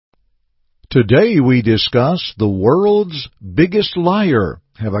Today we discuss the world's biggest liar.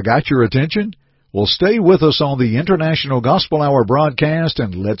 Have I got your attention? Well, stay with us on the International Gospel Hour broadcast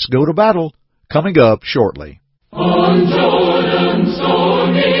and let's go to battle. Coming up shortly. On Jordan's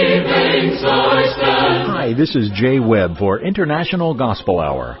stormy banks I stand. Hi, this is Jay Webb for International Gospel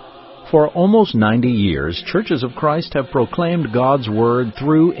Hour. For almost 90 years, Churches of Christ have proclaimed God's Word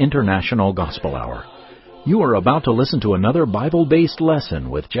through International Gospel Hour. You are about to listen to another Bible-based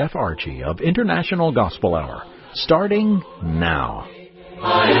lesson with Jeff Archie of International Gospel Hour, starting now.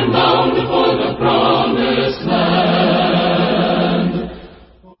 I am bound for the promised land.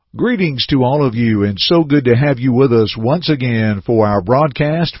 Greetings to all of you, and so good to have you with us once again for our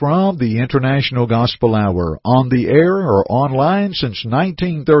broadcast from the International Gospel Hour. On the air or online since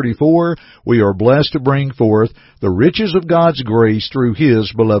 1934, we are blessed to bring forth the riches of God's grace through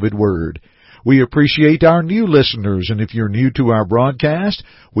His beloved Word. We appreciate our new listeners, and if you're new to our broadcast,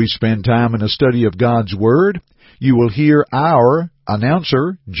 we spend time in a study of God's Word. You will hear our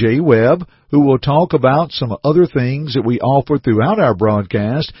announcer, Jay Webb, who will talk about some other things that we offer throughout our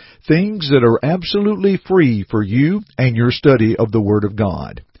broadcast, things that are absolutely free for you and your study of the Word of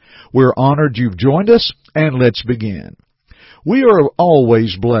God. We're honored you've joined us, and let's begin. We are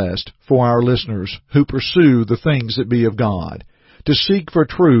always blessed for our listeners who pursue the things that be of God, to seek for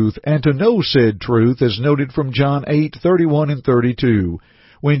truth and to know said truth, as noted from John 8:31 and 32,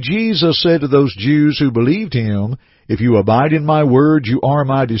 when Jesus said to those Jews who believed Him, "If you abide in my word, you are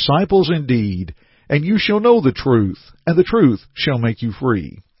my disciples indeed, and you shall know the truth, and the truth shall make you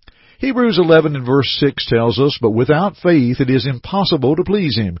free." Hebrews 11 and verse 6 tells us, "But without faith it is impossible to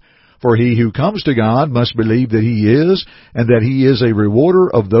please Him. For he who comes to God must believe that He is, and that He is a rewarder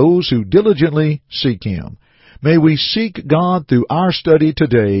of those who diligently seek Him." May we seek God through our study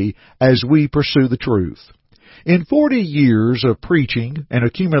today as we pursue the truth. In 40 years of preaching and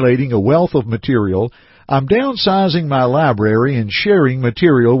accumulating a wealth of material, I'm downsizing my library and sharing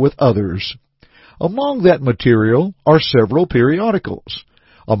material with others. Among that material are several periodicals.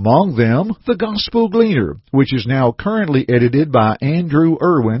 Among them, the Gospel Gleaner, which is now currently edited by Andrew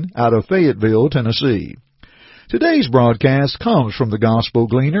Irwin out of Fayetteville, Tennessee. Today's broadcast comes from the Gospel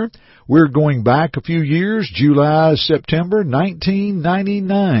Gleaner. We're going back a few years, September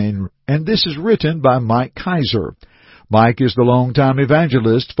 1999, and this is written by Mike Kaiser. Mike is the longtime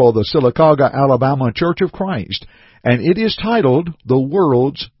evangelist for the Sylacauga, Alabama Church of Christ, and it is titled The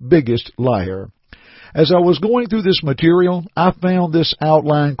World's Biggest Liar. As I was going through this material, I found this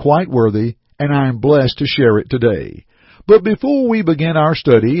outline quite worthy, and I am blessed to share it today. But before we begin our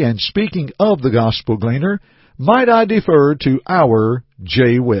study, and speaking of the Gospel Gleaner, might I defer to our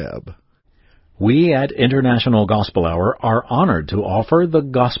Jay Webb. We at International Gospel Hour are honored to offer the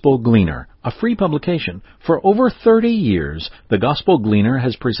Gospel Gleaner, a free publication. For over 30 years, the Gospel Gleaner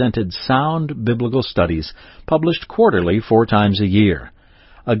has presented sound biblical studies, published quarterly 4 times a year.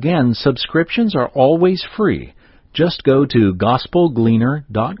 Again, subscriptions are always free. Just go to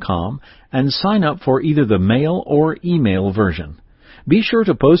gospelgleaner.com and sign up for either the mail or email version. Be sure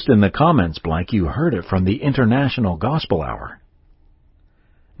to post in the comments blank you heard it from the International Gospel Hour.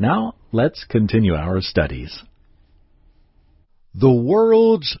 Now, let's continue our studies. The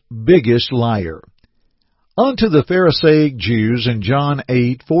world's biggest liar. Unto the Pharisaic Jews in John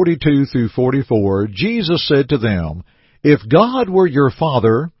 8:42 through 44, Jesus said to them, "If God were your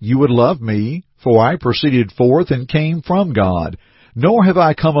Father, you would love me, for I proceeded forth and came from God, nor have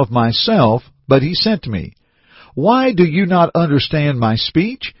I come of myself, but He sent me. Why do you not understand my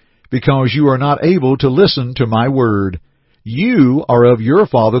speech? Because you are not able to listen to my word. You are of your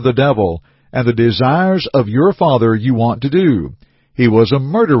father the devil, and the desires of your father you want to do. He was a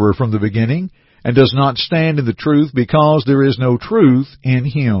murderer from the beginning, and does not stand in the truth, because there is no truth in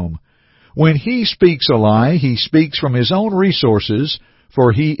him. When he speaks a lie, he speaks from his own resources,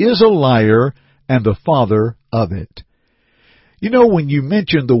 for he is a liar and the father of it." You know, when you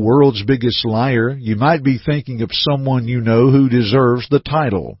mention the world's biggest liar, you might be thinking of someone you know who deserves the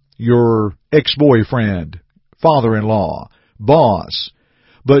title. Your ex-boyfriend, father-in-law, boss.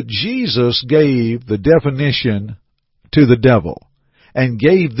 But Jesus gave the definition to the devil and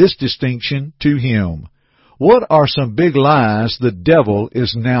gave this distinction to him. What are some big lies the devil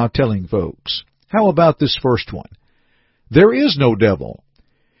is now telling folks? How about this first one? There is no devil.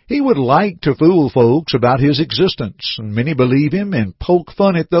 He would like to fool folks about his existence, and many believe him and poke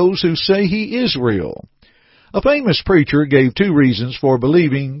fun at those who say he is real. A famous preacher gave 2 reasons for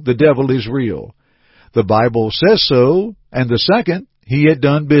believing the devil is real. The Bible says so, and the second, he had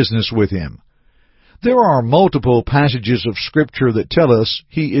done business with him. There are multiple passages of Scripture that tell us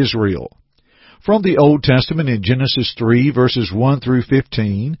he is real. From the Old Testament in Genesis 3, verses 1 through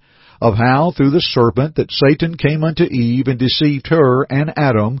 15, of how through the serpent that Satan came unto Eve and deceived her and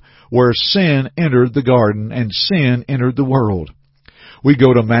Adam, where sin entered the garden and sin entered the world. We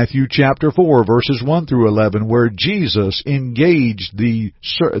go to Matthew chapter 4, verses 1 through 11, where Jesus engaged the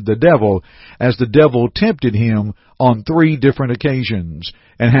devil as the devil tempted him on 3 different occasions,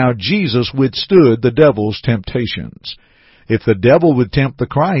 and how Jesus withstood the devil's temptations. If the devil would tempt the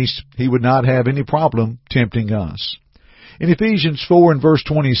Christ, he would not have any problem tempting us. In Ephesians 4 and verse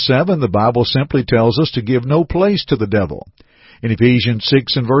 27, the Bible simply tells us to give no place to the devil. In Ephesians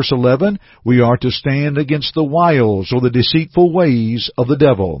 6 and verse 11, we are to stand against the wiles or the deceitful ways of the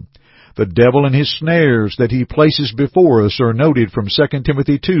devil. The devil and his snares that he places before us are noted from 2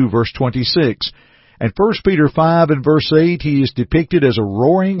 Timothy 2 verse 26. And 1 Peter 5 and verse 8, he is depicted as a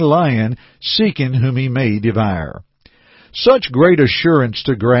roaring lion seeking whom he may devour. Such great assurance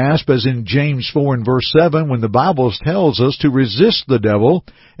to grasp as in James 4 and verse 7 when the Bible tells us to resist the devil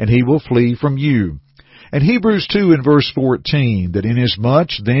and he will flee from you. And Hebrews 2 and verse 14, that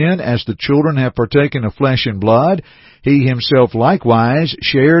inasmuch then as the children have partaken of flesh and blood, he himself likewise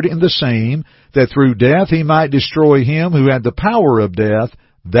shared in the same, that through death he might destroy him who had the power of death,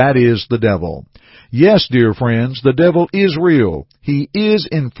 that is the devil. Yes, dear friends, the devil is real. He is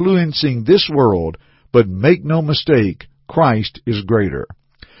influencing this world, but make no mistake, Christ is greater.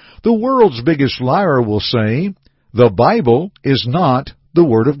 The world's biggest liar will say, the Bible is not the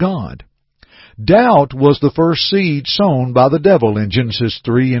Word of God. Doubt was the first seed sown by the devil in Genesis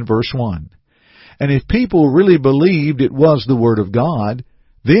 3 and verse 1. And if people really believed it was the Word of God,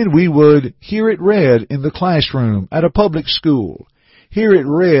 then we would hear it read in the classroom at a public school, hear it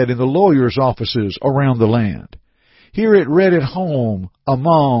read in the lawyers' offices around the land, hear it read at home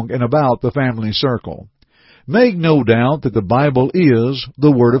among and about the family circle. Make no doubt that the Bible is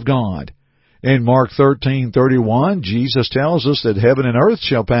the Word of God. In Mark 13:31, Jesus tells us that heaven and earth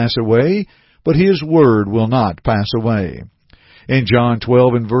shall pass away, but His Word will not pass away. In John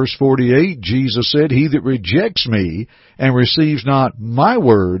 12 and verse 48, Jesus said, he that rejects me and receives not my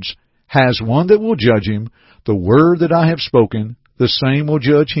words has one that will judge him. The word that I have spoken, the same will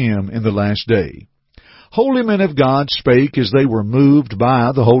judge him in the last day. Holy men of God spake as they were moved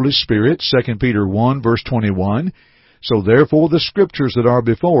by the Holy Spirit, 2 Peter 1 verse 21. So therefore the Scriptures that are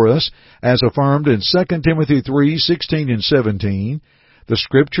before us, as affirmed in 2 Timothy 3:16 and 17, the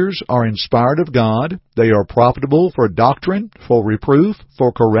Scriptures are inspired of God. They are profitable for doctrine, for reproof,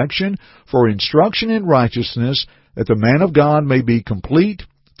 for correction, for instruction in righteousness, that the man of God may be complete,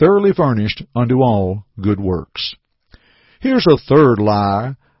 thoroughly furnished unto all good works. Here's a third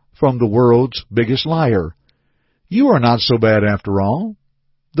lie from the world's biggest liar. You are not so bad after all.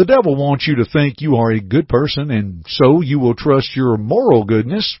 The devil wants you to think you are a good person, and so you will trust your moral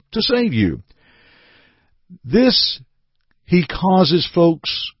goodness to save you. This he causes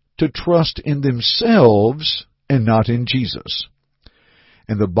folks to trust in themselves and not in Jesus.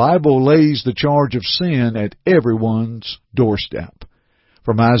 And the Bible lays the charge of sin at everyone's doorstep.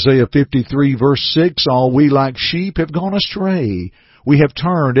 From Isaiah 53 verse 6, all we like sheep have gone astray. We have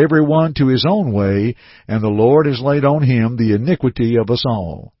turned every one to his own way, and the Lord has laid on him the iniquity of us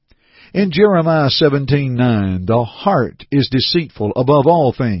all. In Jeremiah 17:9, the heart is deceitful above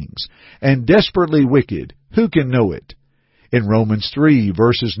all things, and desperately wicked. Who can know it? In Romans 3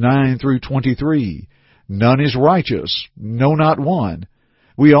 verses 9 through 23, none is righteous, no, not one.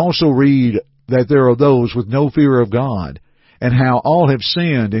 We also read that there are those with no fear of God, and how all have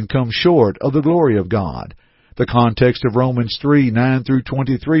sinned and come short of the glory of God. The context of Romans 3:9 through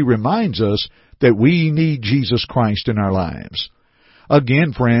 23 reminds us that we need Jesus Christ in our lives.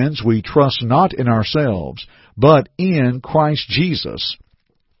 Again, friends, we trust not in ourselves, but in Christ Jesus.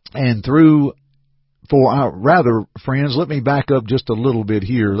 And friends, let me back up just a little bit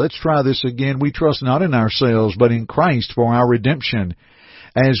here. Let's try this again. We trust not in ourselves, but in Christ for our redemption.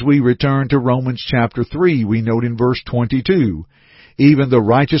 As we return to Romans chapter 3, we note in verse 22, even the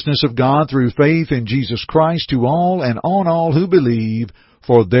righteousness of God through faith in Jesus Christ to all and on all who believe,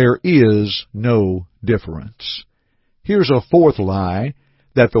 for there is no difference. Here's a fourth lie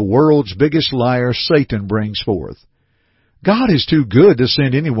that the world's biggest liar, Satan, brings forth. God is too good to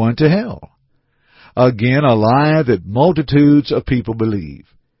send anyone to hell. Again, a lie that multitudes of people believe.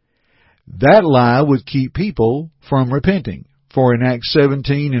 That lie would keep people from repenting. For in Acts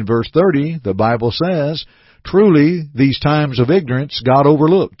 17 and verse 30, the Bible says, truly, these times of ignorance God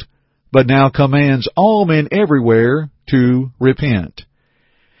overlooked, but now commands all men everywhere to repent.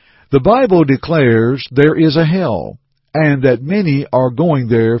 The Bible declares there is a hell, and that many are going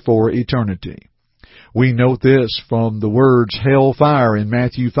there for eternity. We note this from the words hellfire in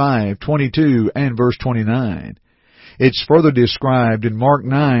Matthew 5:22 and verse 29. It's further described in Mark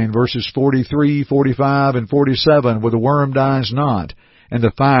 9 verses 43, 45, and 47, where the worm dies not, and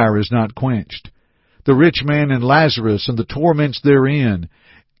the fire is not quenched. The rich man and Lazarus and the torments therein,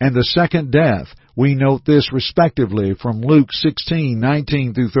 and the second death, we note this respectively from Luke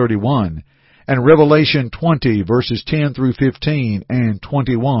 16:19 through 31, and Revelation 20 verses 10 through 15, and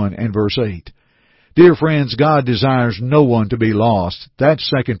 21 and verse 8. Dear friends, God desires no one to be lost. That's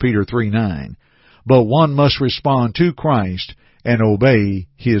 2 Peter 3:9. But one must respond to Christ and obey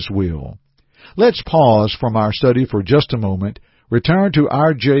His will. Let's pause from our study for just a moment, return to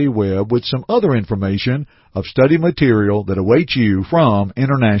R.J. Webb with some other information of study material that awaits you from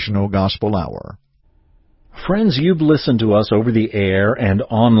International Gospel Hour. Friends, you've listened to us over the air and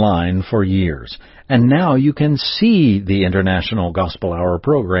online for years, and now you can see the International Gospel Hour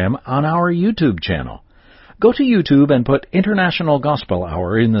program on our YouTube channel. Go to YouTube and put International Gospel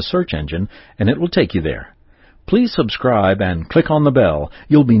Hour in the search engine, and it will take you there. Please subscribe and click on the bell.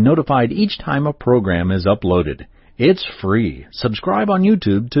 You'll be notified each time a program is uploaded. It's free. Subscribe on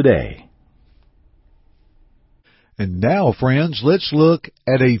YouTube today. And now, friends, let's look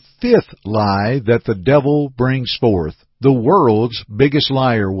at a fifth lie that the devil brings forth. The world's biggest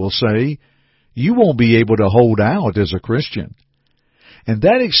liar will say, "You won't be able to hold out as a Christian." And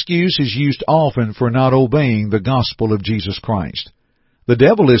that excuse is used often for not obeying the gospel of Jesus Christ. The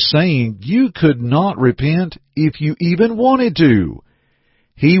devil is saying you could not repent if you even wanted to.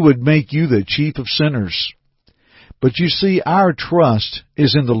 He would make you the chief of sinners. But you see, our trust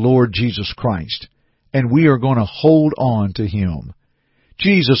is in the Lord Jesus Christ, and we are going to hold on to Him.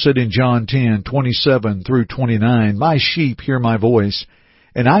 Jesus said in John 10:27 through 29, "My sheep hear my voice,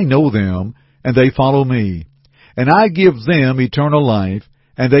 and I know them, and they follow me. And I give them eternal life,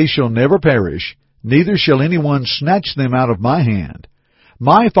 and they shall never perish, neither shall anyone snatch them out of my hand.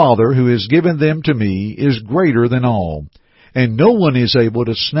 My Father, who has given them to me, is greater than all, and no one is able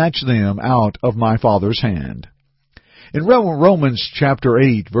to snatch them out of my Father's hand." In Romans chapter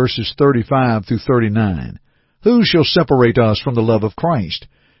 8, verses 35 through 39, "Who shall separate us from the love of Christ?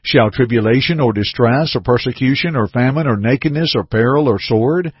 Shall tribulation or distress or persecution or famine or nakedness or peril or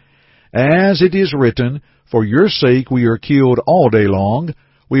sword? As it is written, for your sake we are killed all day long.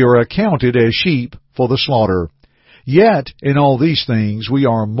 We are accounted as sheep for the slaughter. Yet in all these things we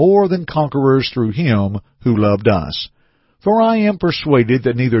are more than conquerors through Him who loved us. For I am persuaded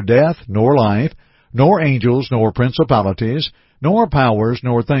that neither death nor life, nor angels, nor principalities, nor powers,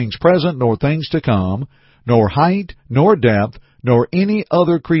 nor things present, nor things to come, nor height, nor depth, nor any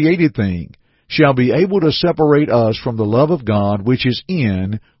other created thing shall be able to separate us from the love of God which is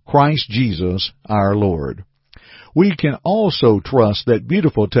in Christ Jesus our Lord." We can also trust that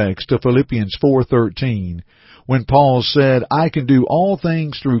beautiful text of Philippians 4:13, when Paul said, "I can do all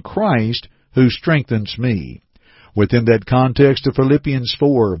things through Christ who strengthens me." Within that context of Philippians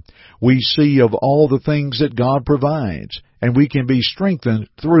 4, we see of all the things that God provides, and we can be strengthened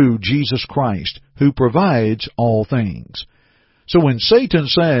through Jesus Christ, who provides all things. So when Satan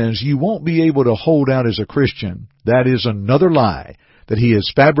says you won't be able to hold out as a Christian, that is another lie that he has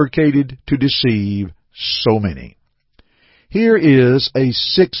fabricated to deceive so many. Here is a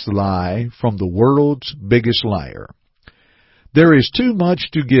sixth lie from the world's biggest liar. There is too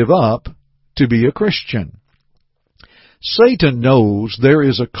much to give up to be a Christian. Satan knows there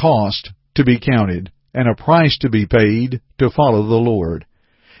is a cost to be counted and a price to be paid to follow the Lord.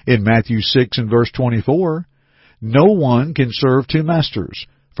 In Matthew 6 and verse 24, "No one can serve two masters,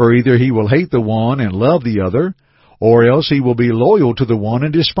 for either he will hate the one and love the other, or else he will be loyal to the one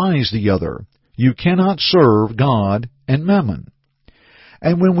and despise the other. You cannot serve God and mammon."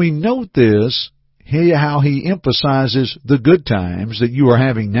 And when we note this, how he emphasizes the good times that you are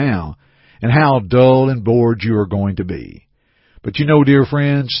having now, and how dull and bored you are going to be. But you know, dear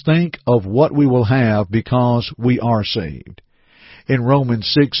friends, think of what we will have because we are saved. In Romans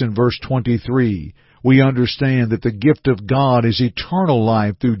 6 and verse 23, we understand that the gift of God is eternal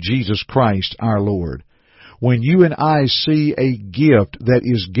life through Jesus Christ our Lord. When you and I see a gift that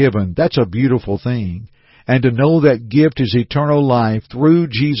is given, that's a beautiful thing. And to know that gift is eternal life through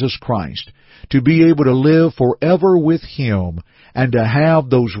Jesus Christ, to be able to live forever with Him, and to have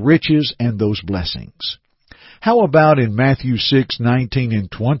those riches and those blessings. How about in Matthew 6:19 and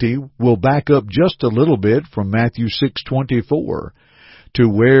 20? We'll back up just a little bit from Matthew 6:24 to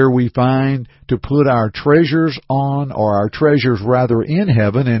where we find to put our treasures on, or our treasures rather in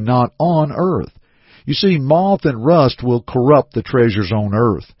heaven and not on earth. You see, moth and rust will corrupt the treasures on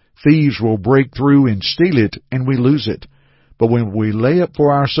earth. Thieves will break through and steal it, and we lose it. But when we lay up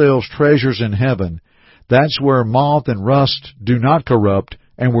for ourselves treasures in heaven, That's where moth and rust do not corrupt,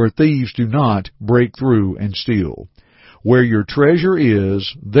 and where thieves do not break through and steal. Where your treasure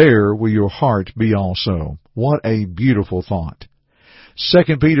is, there will your heart be also. What a beautiful thought.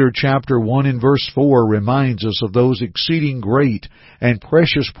 2 Peter chapter 1 and verse 4 reminds us of those exceeding great and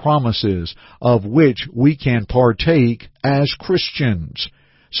precious promises of which we can partake as Christians.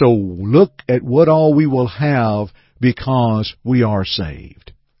 So look at what all we will have because we are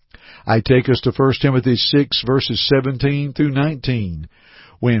saved. I take us to 1 Timothy 6 verses 17 through 19.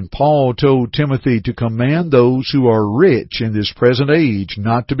 When Paul told Timothy to command those who are rich in this present age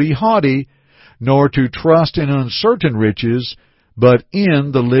not to be haughty, nor to trust in uncertain riches, but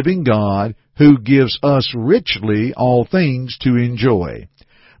in the living God, who gives us richly all things to enjoy.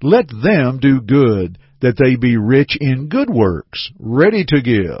 Let them do good, that they be rich in good works, ready to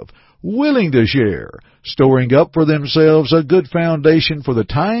give, willing to share, storing up for themselves a good foundation for the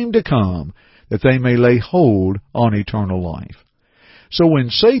time to come, that they may lay hold on eternal life. So when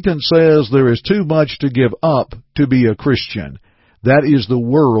Satan says there is too much to give up to be a Christian, that is the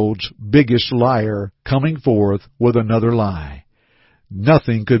world's biggest liar coming forth with another lie.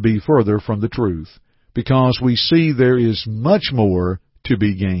 Nothing could be further from the truth, because we see there is much more to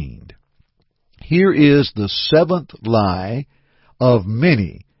be gained. Here is the seventh lie of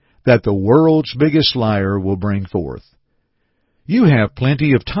many that the world's biggest liar will bring forth. You have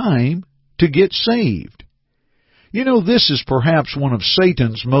plenty of time to get saved. You know, this is perhaps one of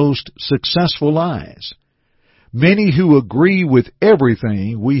Satan's most successful lies. Many who agree with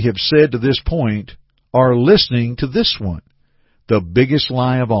everything we have said to this point are listening to this one, the biggest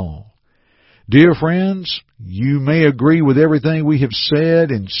lie of all. Dear friends, you may agree with everything we have said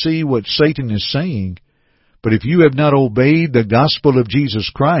and see what Satan is saying, but if you have not obeyed the gospel of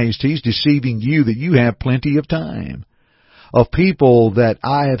Jesus Christ, he's deceiving you that you have plenty of time. Of people that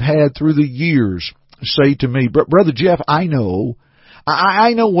I have had through the years say to me, Brother Jeff, I know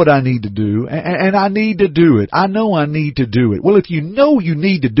what I need to do, and I need to do it. I know I need to do it. Well, if you know you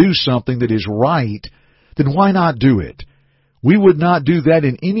need to do something that is right, then why not do it? We would not do that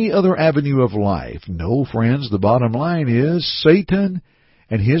in any other avenue of life. No, friends, the bottom line is Satan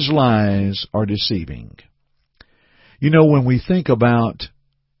and his lies are deceiving. You know, when we think about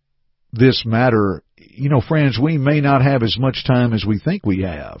this matter, friends, we may not have as much time as we think we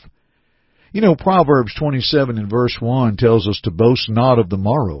have. Proverbs 27 and verse 1 tells us to boast not of the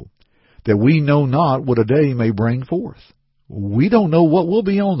morrow, that we know not what a day may bring forth. We don't know what will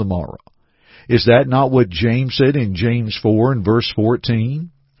be on the morrow. Is that not what James said in James 4 and verse 14?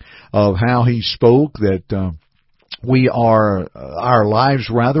 Of how he spoke that our lives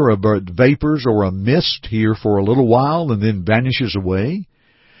rather are vapors or a mist here for a little while and then vanishes away?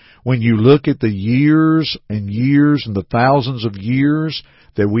 When you look at the years and the thousands of years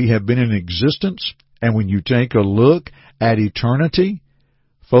that we have been in existence, and when you take a look at eternity,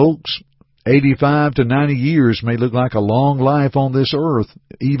 folks, 85 to 90 years may look like a long life on this earth,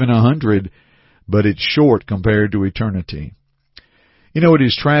 even 100, but it's short compared to eternity. It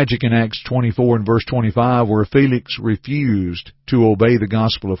is tragic in Acts 24 and verse 25 where Felix refused to obey the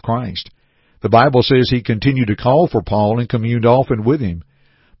gospel of Christ. The Bible says he continued to call for Paul and communed often with him.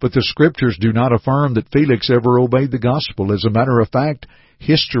 But the Scriptures do not affirm that Felix ever obeyed the gospel. As a matter of fact,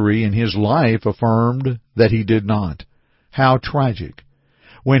 history in his life affirmed that he did not. How tragic.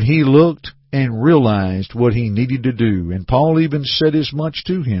 When he looked and realized what he needed to do, and Paul even said as much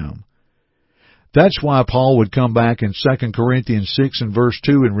to him. That's why Paul would come back in 2 Corinthians 6 and verse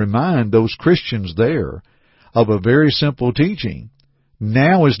 2 and remind those Christians there of a very simple teaching.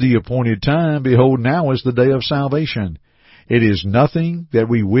 Now is the appointed time. Behold, now is the day of salvation. It is nothing that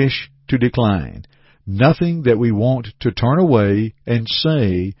we wish to decline, nothing that we want to turn away and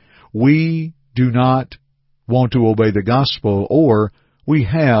say, we do not want to obey the gospel, or we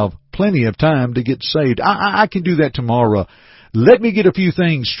have plenty of time to get saved. I can do that tomorrow. Let me get a few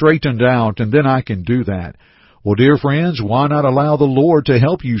things straightened out, and then I can do that. Well, dear friends, why not allow the Lord to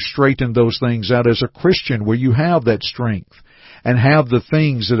help you straighten those things out as a Christian where you have that strength and have the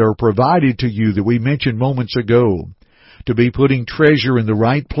things that are provided to you that we mentioned moments ago? To be putting treasure in the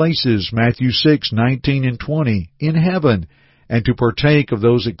right places, Matthew 6, 19 and 20, in heaven, and to partake of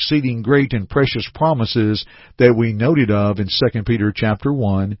those exceeding great and precious promises that we noted of in 2 Peter chapter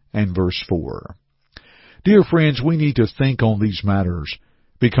 1 and verse 4. Dear friends, we need to think on these matters,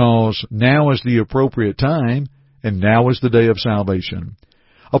 because now is the appropriate time, and now is the day of salvation.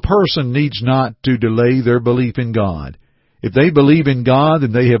 A person needs not to delay their belief in God. If they believe in God,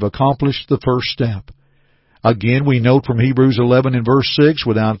 then they have accomplished the first step. Again, we note from Hebrews 11 and verse 6,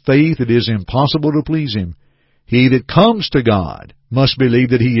 without faith it is impossible to please Him. He that comes to God must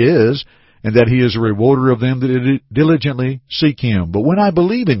believe that He is, and that He is a rewarder of them that diligently seek Him. But when I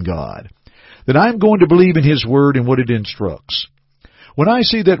believe in God, then I'm going to believe in His Word and what it instructs. When I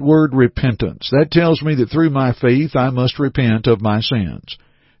see that word repentance, that tells me that through my faith I must repent of my sins.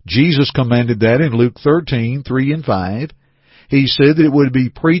 Jesus commanded that in Luke 13:3 and 5. He said that it would be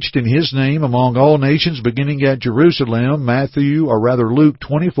preached in His name among all nations, beginning at Jerusalem, Luke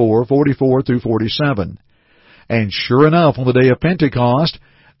 24:44 through 47. And sure enough, on the day of Pentecost,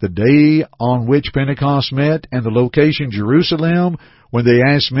 the day on which Pentecost met, and the location Jerusalem, when they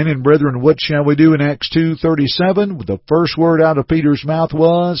asked men and brethren, what shall we do in Acts 2:37, the first word out of Peter's mouth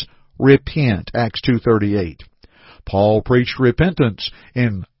was, repent, Acts 2:38. Paul preached repentance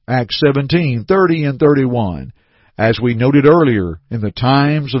in Acts 17:30 and 31. As we noted earlier, in the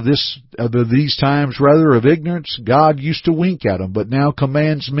times of these times of ignorance, God used to wink at them, but now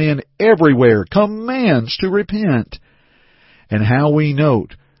commands men everywhere, commands to repent. And how we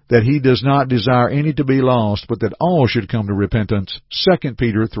note that He does not desire any to be lost, but that all should come to repentance, 2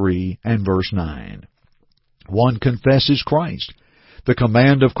 Peter 3 and verse 9. One confesses Christ, the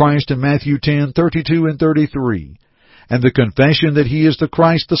command of Christ in Matthew 10:32 and 33, and the confession that He is the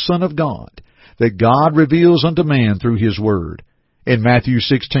Christ, the Son of God, that God reveals unto man through His Word. In Matthew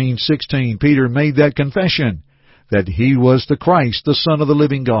 16:16, Peter made that confession, that He was the Christ, the Son of the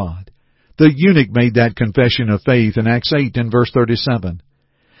living God. The eunuch made that confession of faith in Acts 8 and verse 37.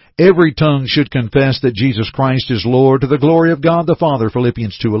 Every tongue should confess that Jesus Christ is Lord, to the glory of God the Father,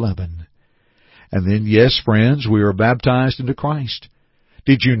 Philippians 2:11. And then, yes, friends, we are baptized into Christ.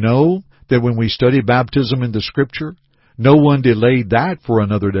 Did you know that when we study baptism in the Scripture, no one delayed that for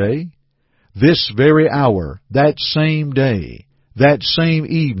another day? This very hour, that same day, that same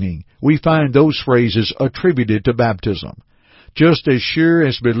evening, we find those phrases attributed to baptism. Just as sure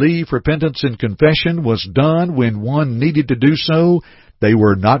as belief, repentance, and confession was done when one needed to do so, they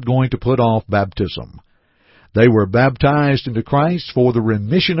were not going to put off baptism. They were baptized into Christ for the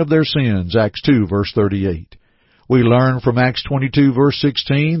remission of their sins, Acts 2, verse 38. We learn from Acts 22, verse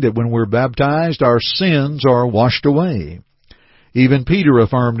 16, that when we're baptized, our sins are washed away. Even Peter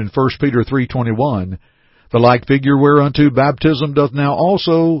affirmed in 1 Peter 3:21, the like figure whereunto baptism doth now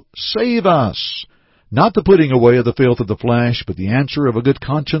also save us, not the putting away of the filth of the flesh, but the answer of a good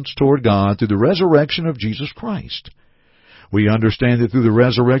conscience toward God through the resurrection of Jesus Christ. We understand that through the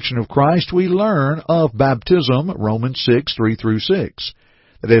resurrection of Christ we learn of baptism, Romans 6:3 through 6,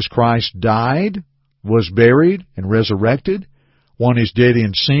 that as Christ died, was buried, and resurrected, one is dead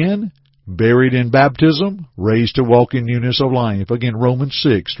in sin, buried in baptism, raised to walk in newness of life. Again, Romans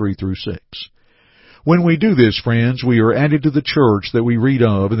 6:3 through 6. When we do this, friends, we are added to the church that we read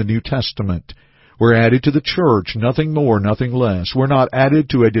of in the New Testament. We're added to the church, nothing more, nothing less. We're not added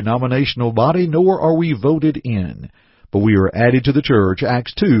to a denominational body, nor are we voted in. But we are added to the church,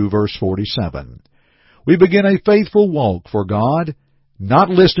 Acts 2, verse 47. We begin a faithful walk for God, not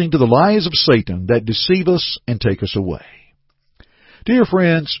listening to the lies of Satan that deceive us and take us away. Dear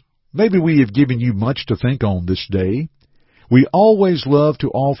friends, maybe we have given you much to think on this day. We always love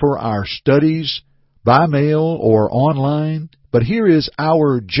to offer our studies by mail or online, but here is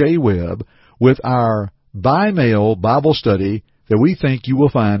our J-Web with our by mail Bible study that we think you will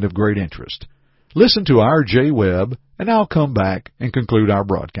find of great interest. Listen to our J-Web, and I'll come back and conclude our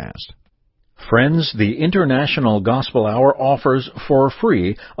broadcast. Friends, the International Gospel Hour offers for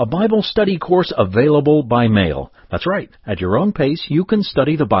free a Bible study course available by mail. That's right. At your own pace, you can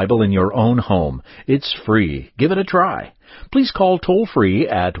study the Bible in your own home. It's free. Give it a try. Please call toll-free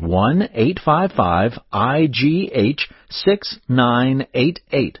at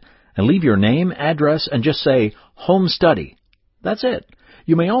 1-855-IGH-6988 and leave your name, address, and just say, Home Study. That's it.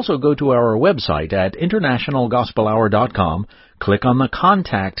 You may also go to our website at internationalgospelhour.com, click on the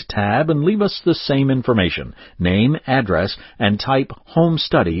Contact tab, and leave us the same information, name, address, and type Home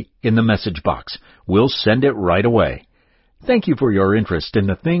Study in the message box. We'll send it right away. Thank you for your interest in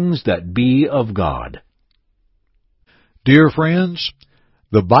the things that be of God. Dear friends,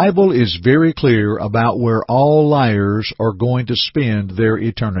 the Bible is very clear about where all liars are going to spend their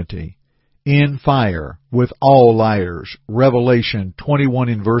eternity. In fire with all liars, Revelation 21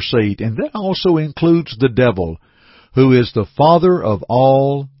 and verse 8, and that also includes the devil, who is the father of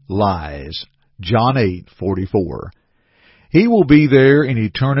all lies, John 8:44. He will be there in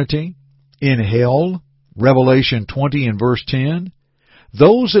eternity, in hell, Revelation 20 and verse 10.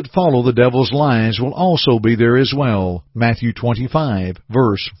 Those that follow the devil's lies will also be there as well, Matthew 25,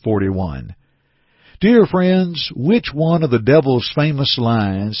 verse 41. Dear friends, which one of the devil's famous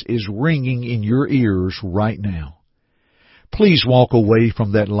lies is ringing in your ears right now? Please walk away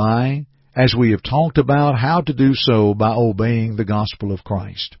from that lie, as we have talked about how to do so by obeying the gospel of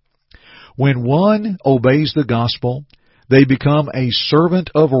Christ. When one obeys the gospel, they become a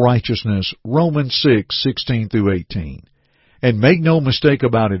servant of righteousness, Romans 6:16 through 18. And make no mistake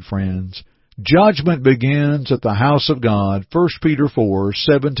about it, friends, judgment begins at the house of God, 1 Peter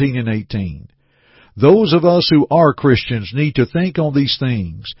 4:17 and 18. Those of us who are Christians need to think on these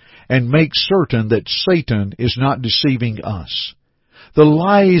things and make certain that Satan is not deceiving us. The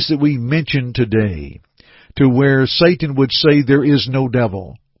lies that we mentioned today, to where Satan would say there is no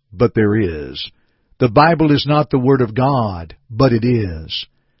devil, but there is. The Bible is not the Word of God, but it is.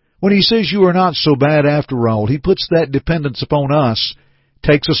 When he says you are not so bad after all, he puts that dependence upon us,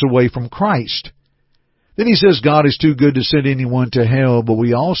 takes us away from Christ. Then he says God is too good to send anyone to hell, but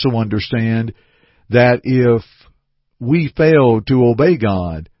we also understand that if we fail to obey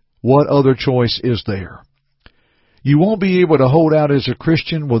God, what other choice is there? You won't be able to hold out as a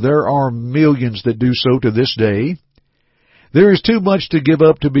Christian. Well, there are millions that do so to this day. There is too much to give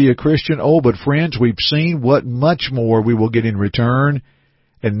up to be a Christian. Oh, but friends, we've seen what much more we will get in return.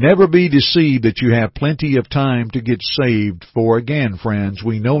 And never be deceived that you have plenty of time to get saved. For again, friends,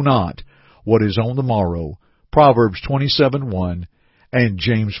 we know not what is on the morrow. Proverbs 27:1 and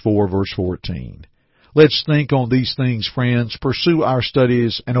James 4 verse 14. Let's think on these things, friends, pursue our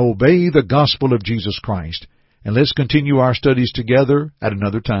studies, and obey the gospel of Jesus Christ. And let's continue our studies together at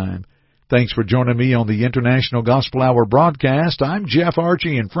another time. Thanks for joining me on the International Gospel Hour broadcast. I'm Jeff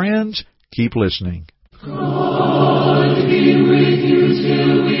Archie, and friends, keep listening. God be with you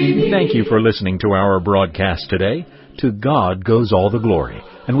till we meet. Thank you for listening to our broadcast today. To God goes all the glory,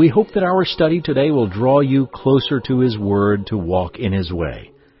 and we hope that our study today will draw you closer to His Word to walk in His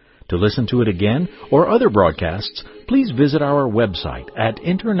way. To listen to it again or other broadcasts, please visit our website at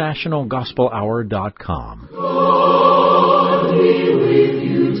internationalgospelhour.com. God be with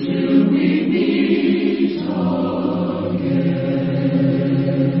you.